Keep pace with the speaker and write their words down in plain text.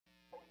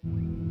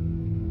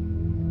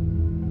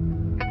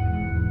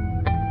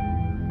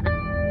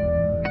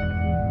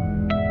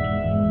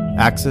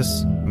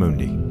Axis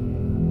Mundi.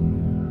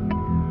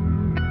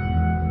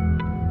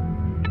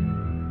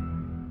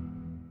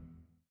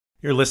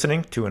 You're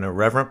listening to an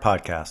Irreverent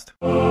podcast.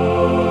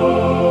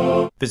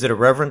 Visit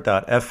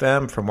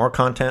irreverent.fm for more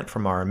content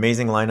from our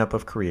amazing lineup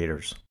of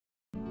creators.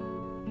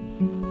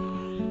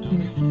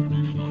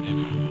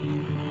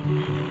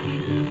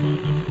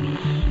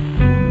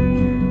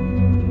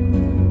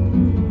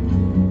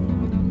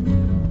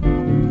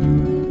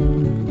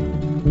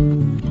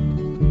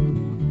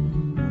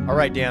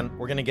 All right, Dan,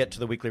 we're going to get to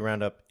the weekly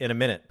roundup in a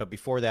minute, but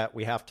before that,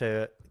 we have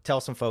to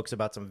tell some folks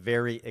about some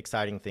very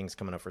exciting things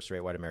coming up for Straight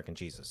White American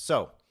Jesus.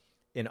 So,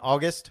 in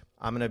August,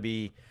 I'm going to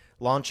be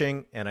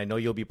launching, and I know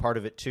you'll be part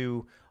of it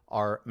too,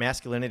 our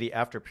Masculinity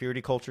After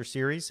Purity Culture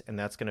series, and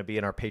that's going to be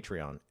in our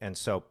Patreon. And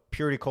so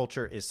purity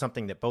culture is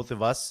something that both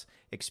of us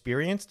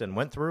experienced and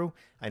went through.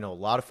 I know a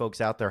lot of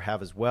folks out there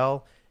have as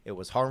well. It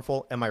was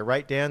harmful. Am I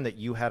right, Dan, that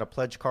you had a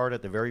pledge card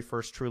at the very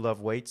first True Love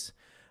Waits?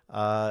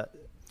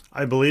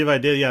 I believe I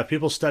did. Yeah,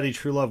 people study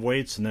True Love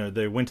Waits, and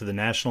they went to the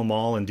National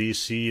Mall in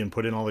D.C. and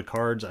put in all the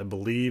cards. I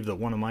believe that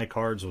one of my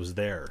cards was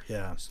there.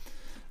 Yeah.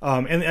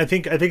 And I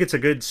think it's a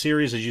good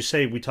series. As you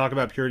say, we talk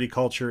about purity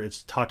culture.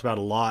 It's talked about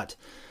a lot.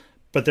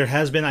 But there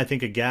has been, I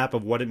think, a gap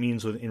of what it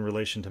means in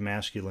relation to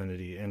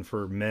masculinity and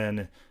for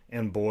men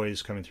and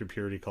boys coming through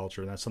purity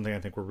culture. And that's something I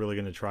think we're really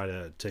going to try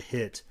to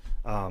hit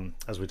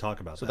as we talk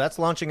about So that's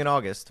launching in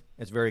August.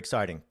 It's very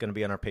exciting. Going to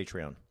be on our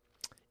Patreon.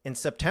 In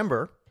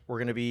September, we're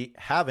going to be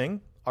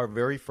having our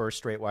very first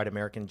Straight White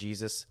American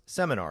Jesus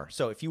seminar.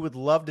 So if you would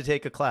love to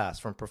take a class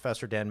from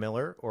Professor Dan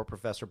Miller or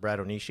Professor Brad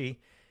Onishi,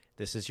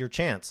 this is your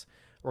chance.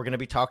 We're going to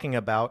be talking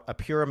about a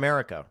pure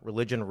America,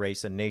 religion,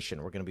 race, and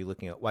nation. We're going to be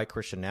looking at white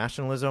Christian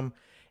nationalism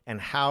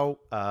and how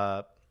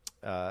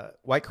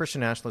white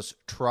Christian nationalists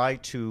try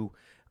to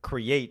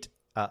create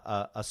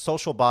a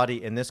social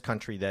body in this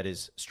country that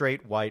is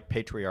straight, white,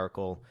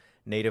 patriarchal,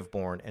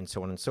 native-born, and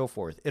so on and so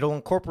forth. It'll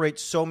incorporate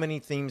so many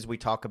themes we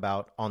talk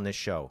about on this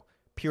show.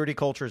 Purity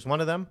culture is one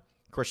of them.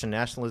 Christian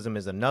nationalism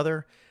is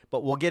another.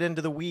 But we'll get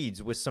into the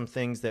weeds with some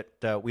things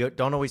that we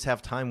don't always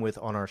have time with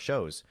on our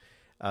shows.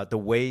 The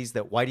ways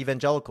that white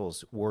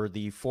evangelicals were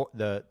the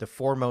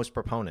foremost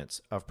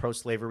proponents of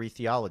pro-slavery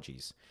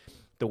theologies,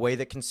 the way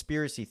that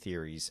conspiracy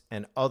theories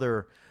and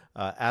other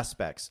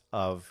aspects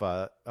of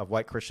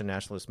white Christian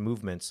nationalist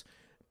movements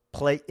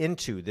play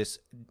into this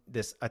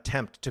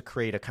attempt to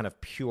create a kind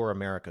of pure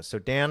America. So,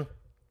 Dan,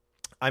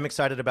 I'm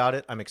excited about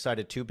it. I'm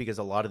excited too because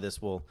a lot of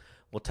this will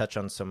touch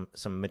on some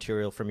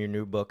material from your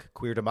new book,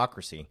 Queer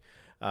Democracy.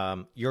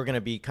 You're going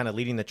to be kind of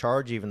leading the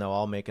charge, even though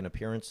I'll make an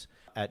appearance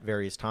at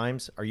various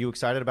times. Are you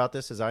excited about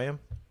this as I am?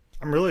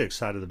 I'm really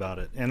excited about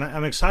it. And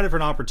I'm excited for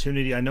an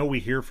opportunity. I know we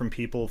hear from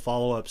people,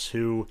 follow-ups,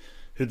 who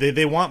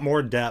they want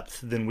more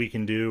depth than we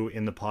can do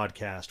in the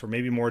podcast, or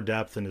maybe more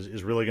depth and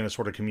is really going to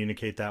sort of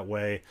communicate that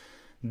way.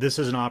 This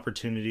is an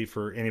opportunity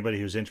for anybody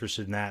who's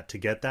interested in that, to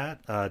get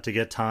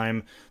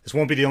time. This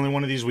won't be the only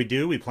one of these we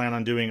do. We plan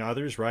on doing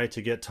others, right?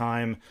 To get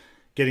time,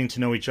 getting to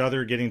know each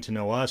other, getting to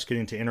know us,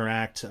 getting to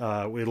interact.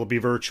 It'll be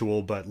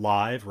virtual, but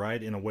live,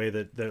 right? In a way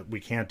that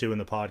we can't do in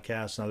the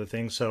podcast and other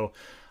things. So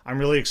I'm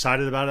really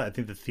excited about it. I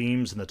think the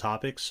themes and the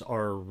topics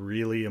are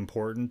really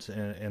important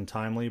and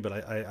timely, but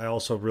I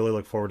also really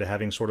look forward to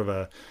having sort of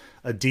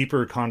a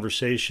deeper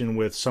conversation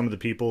with some of the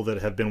people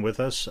that have been with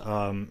us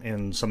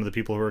and some of the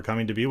people who are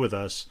coming to be with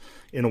us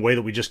in a way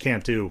that we just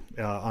can't do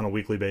on a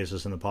weekly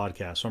basis in the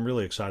podcast. So I'm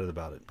really excited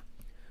about it.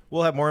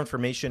 We'll have more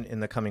information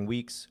in the coming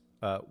weeks.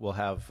 We'll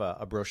have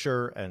a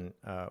brochure and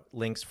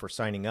links for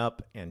signing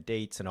up and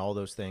dates and all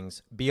those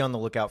things. Be on the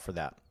lookout for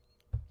that.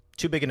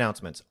 Two big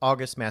announcements.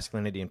 August,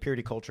 Masculinity and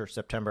Purity Culture.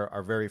 September,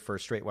 our very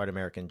first Straight White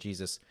American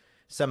Jesus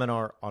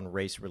seminar on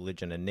race,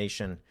 religion, and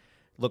nation.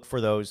 Look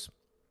for those.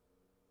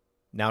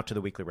 Now to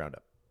the weekly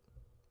roundup.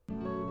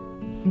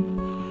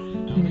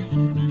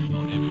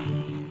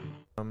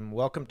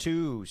 Welcome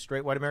to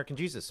Straight White American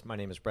Jesus. My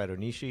name is Brad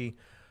Onishi.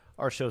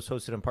 Our show is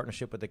hosted in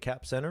partnership with the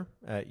CAP Center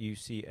at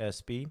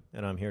UCSB,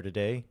 and I'm here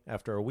today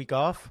after a week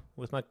off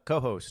with my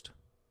co-host.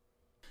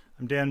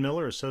 I'm Dan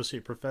Miller,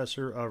 Associate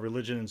Professor of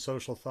Religion and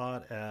Social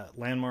Thought at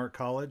Landmark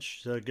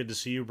College. Good to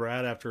see you,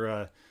 Brad, after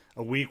a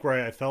week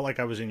where I felt like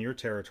I was in your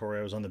territory.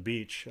 I was on the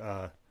beach,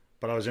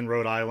 but I was in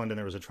Rhode Island, and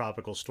there was a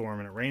tropical storm,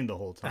 and it rained the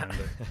whole time.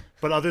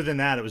 But other than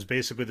that, it was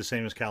basically the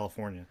same as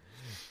California.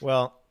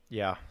 Well,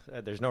 yeah,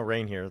 there's no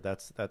rain here.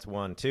 That's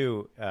one.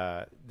 Two,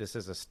 this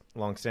is a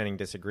long-standing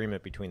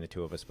disagreement between the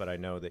two of us, but I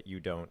know that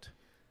you don't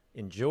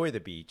enjoy the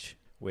beach,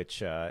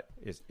 which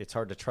it's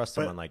hard to trust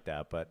someone like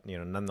that. But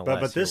nonetheless,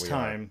 but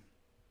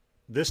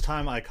this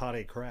time I caught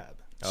a crab.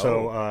 Oh.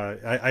 So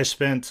I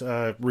spent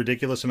a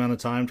ridiculous amount of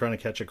time trying to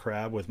catch a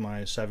crab with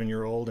my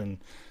 7-year-old, and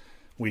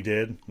we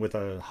did with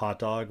a hot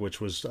dog,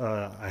 which was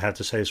I have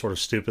to say sort of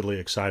stupidly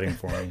exciting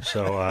for me.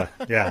 So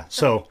yeah,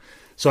 so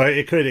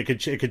it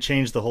could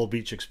change the whole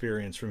beach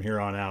experience from here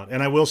on out.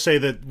 And I will say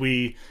that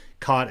we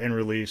caught and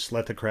released,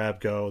 let the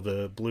crab go.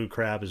 The blue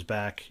crab is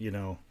back,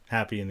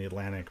 happy in the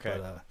Atlantic. Okay.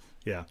 But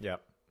yeah,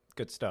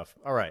 good stuff.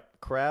 All right,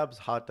 crabs,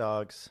 hot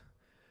dogs.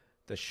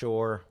 the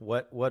shore.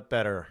 What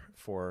better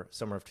for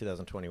summer of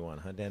 2021,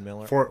 huh, Dan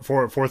Miller? For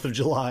 4th of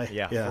July.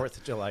 Yeah, 4th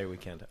of July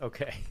weekend.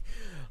 Okay.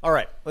 All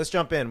right, let's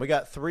jump in. We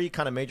got three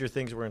kind of major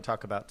things we're going to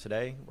talk about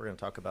today. We're going to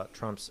talk about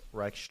Trump's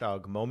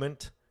Reichstag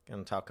moment.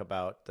 Going to talk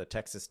about the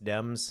Texas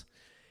Dems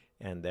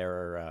and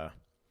their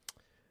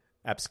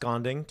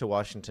absconding to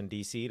Washington,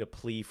 D.C. to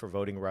plea for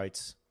voting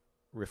rights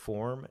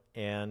reform.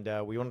 And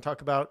we want to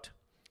talk about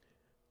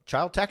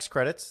child tax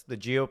credits, the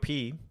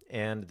GOP,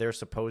 and their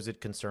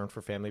supposed concern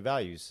for family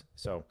values.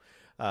 So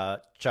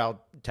child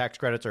tax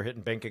credits are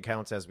hitting bank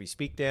accounts as we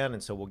speak, Dan,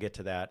 and so we'll get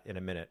to that in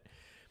a minute.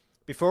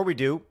 Before we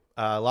do,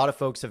 a lot of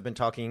folks have been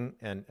talking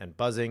and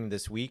buzzing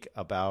this week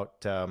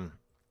about the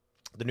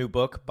new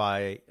book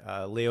by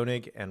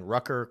Leonig and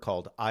Rucker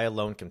called I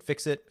Alone Can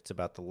Fix It. It's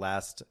about the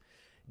last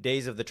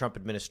days of the Trump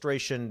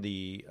administration,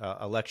 the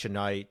election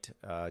night,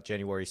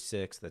 January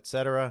 6th, et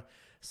cetera.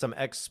 Some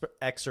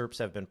excerpts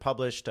have been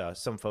published.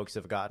 Some folks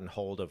have gotten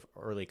hold of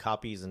early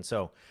copies. And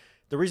so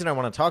the reason I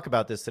want to talk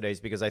about this today is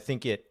because I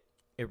think it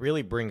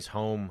really brings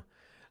home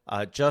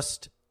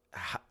just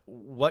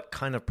what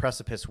kind of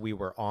precipice we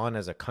were on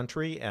as a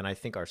country, and I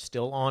think are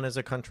still on as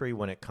a country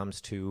when it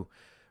comes to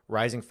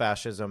rising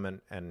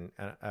fascism and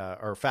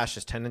or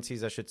fascist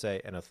tendencies, I should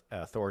say, and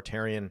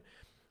authoritarian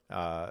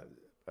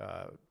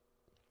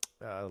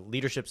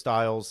leadership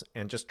styles,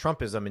 and just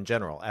Trumpism in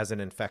general as an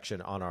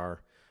infection on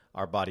our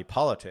body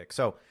politic.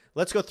 So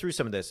let's go through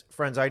some of this.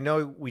 Friends, I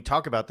know we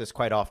talk about this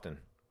quite often,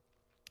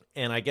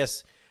 and I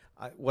guess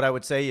what I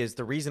would say is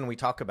the reason we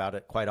talk about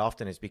it quite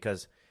often is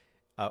because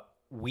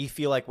we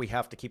feel like we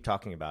have to keep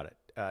talking about it.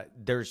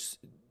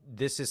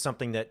 This is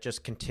something that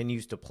just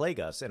continues to plague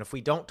us. And if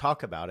we don't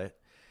talk about it,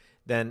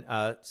 then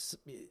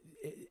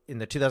in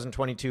the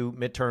 2022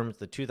 midterms,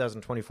 the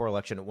 2024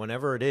 election,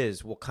 whenever it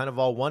is, we'll kind of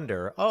all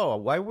wonder, oh,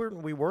 why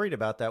weren't we worried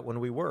about that when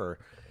we were?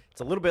 It's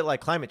a little bit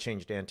like climate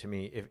change, Dan, to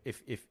me.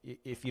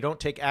 If you don't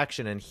take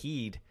action and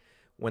heed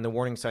when the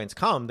warning signs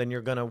come, then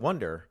you're going to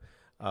wonder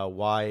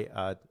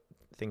why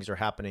things are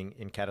happening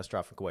in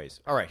catastrophic ways.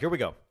 All right, here we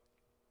go.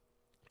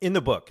 In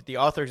the book, the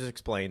authors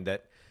explain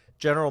that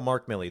General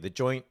Mark Milley, the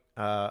joint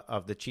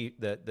of the chief,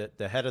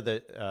 the head of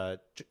the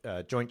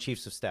Joint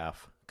Chiefs of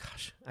Staff.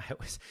 Gosh,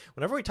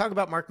 whenever we talk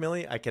about Mark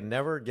Milley, I can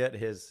never get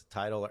his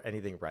title or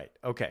anything right.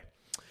 Okay,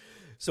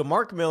 so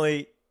Mark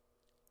Milley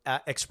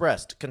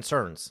expressed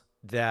concerns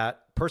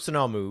that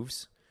personnel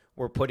moves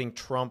were putting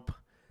Trump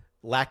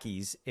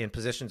lackeys in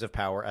positions of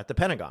power at the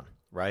Pentagon.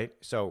 Right,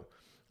 so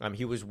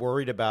he was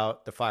worried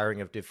about the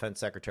firing of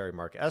Defense Secretary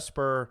Mark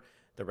Esper,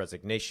 the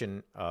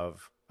resignation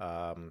of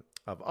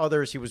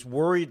others. He was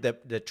worried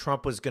that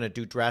Trump was going to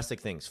do drastic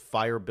things,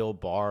 fire Bill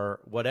Barr,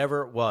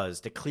 whatever it was,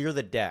 to clear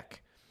the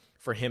deck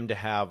for him to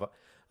have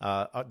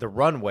the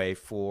runway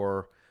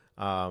for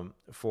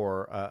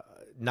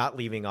not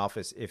leaving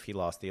office if he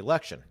lost the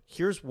election.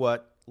 Here's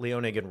what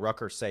Leonig and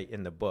Rucker say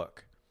in the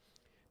book.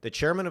 The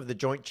chairman of the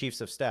Joint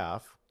Chiefs of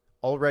Staff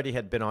already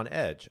had been on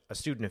edge. A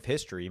student of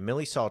history,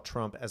 Milley saw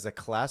Trump as a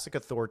classic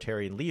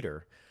authoritarian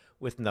leader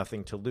with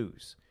nothing to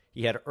lose.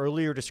 He had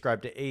earlier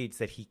described to aides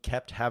that he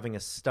kept having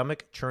a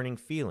stomach-churning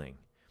feeling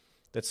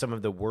that some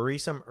of the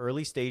worrisome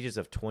early stages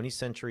of 20th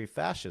century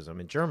fascism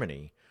in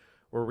Germany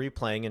were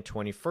replaying in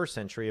 21st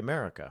century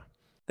America.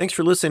 Thanks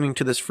for listening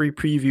to this free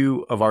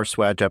preview of our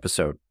Swag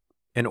episode.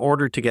 In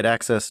order to get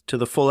access to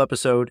the full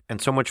episode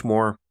and so much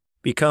more,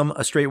 become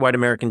a Straight White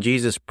American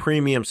Jesus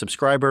premium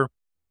subscriber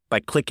by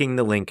clicking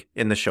the link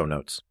in the show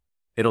notes.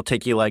 It'll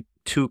take you like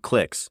 2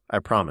 clicks, I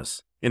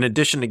promise. In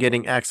addition to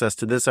getting access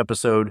to this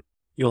episode,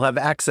 you'll have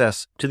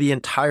access to the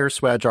entire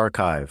Swag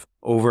archive,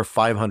 over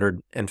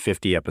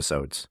 550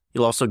 episodes.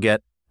 You'll also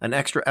get an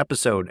extra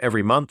episode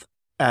every month,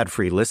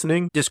 ad-free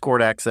listening,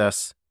 Discord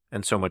access,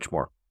 and so much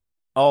more.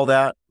 All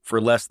that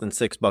for less than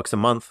 $6 a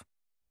month,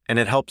 and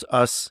it helps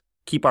us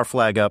keep our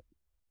flag up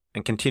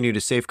and continue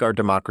to safeguard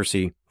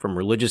democracy from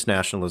religious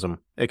nationalism,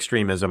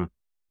 extremism,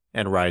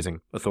 and rising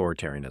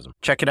authoritarianism.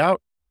 Check it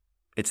out.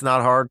 It's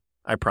not hard,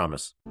 I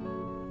promise.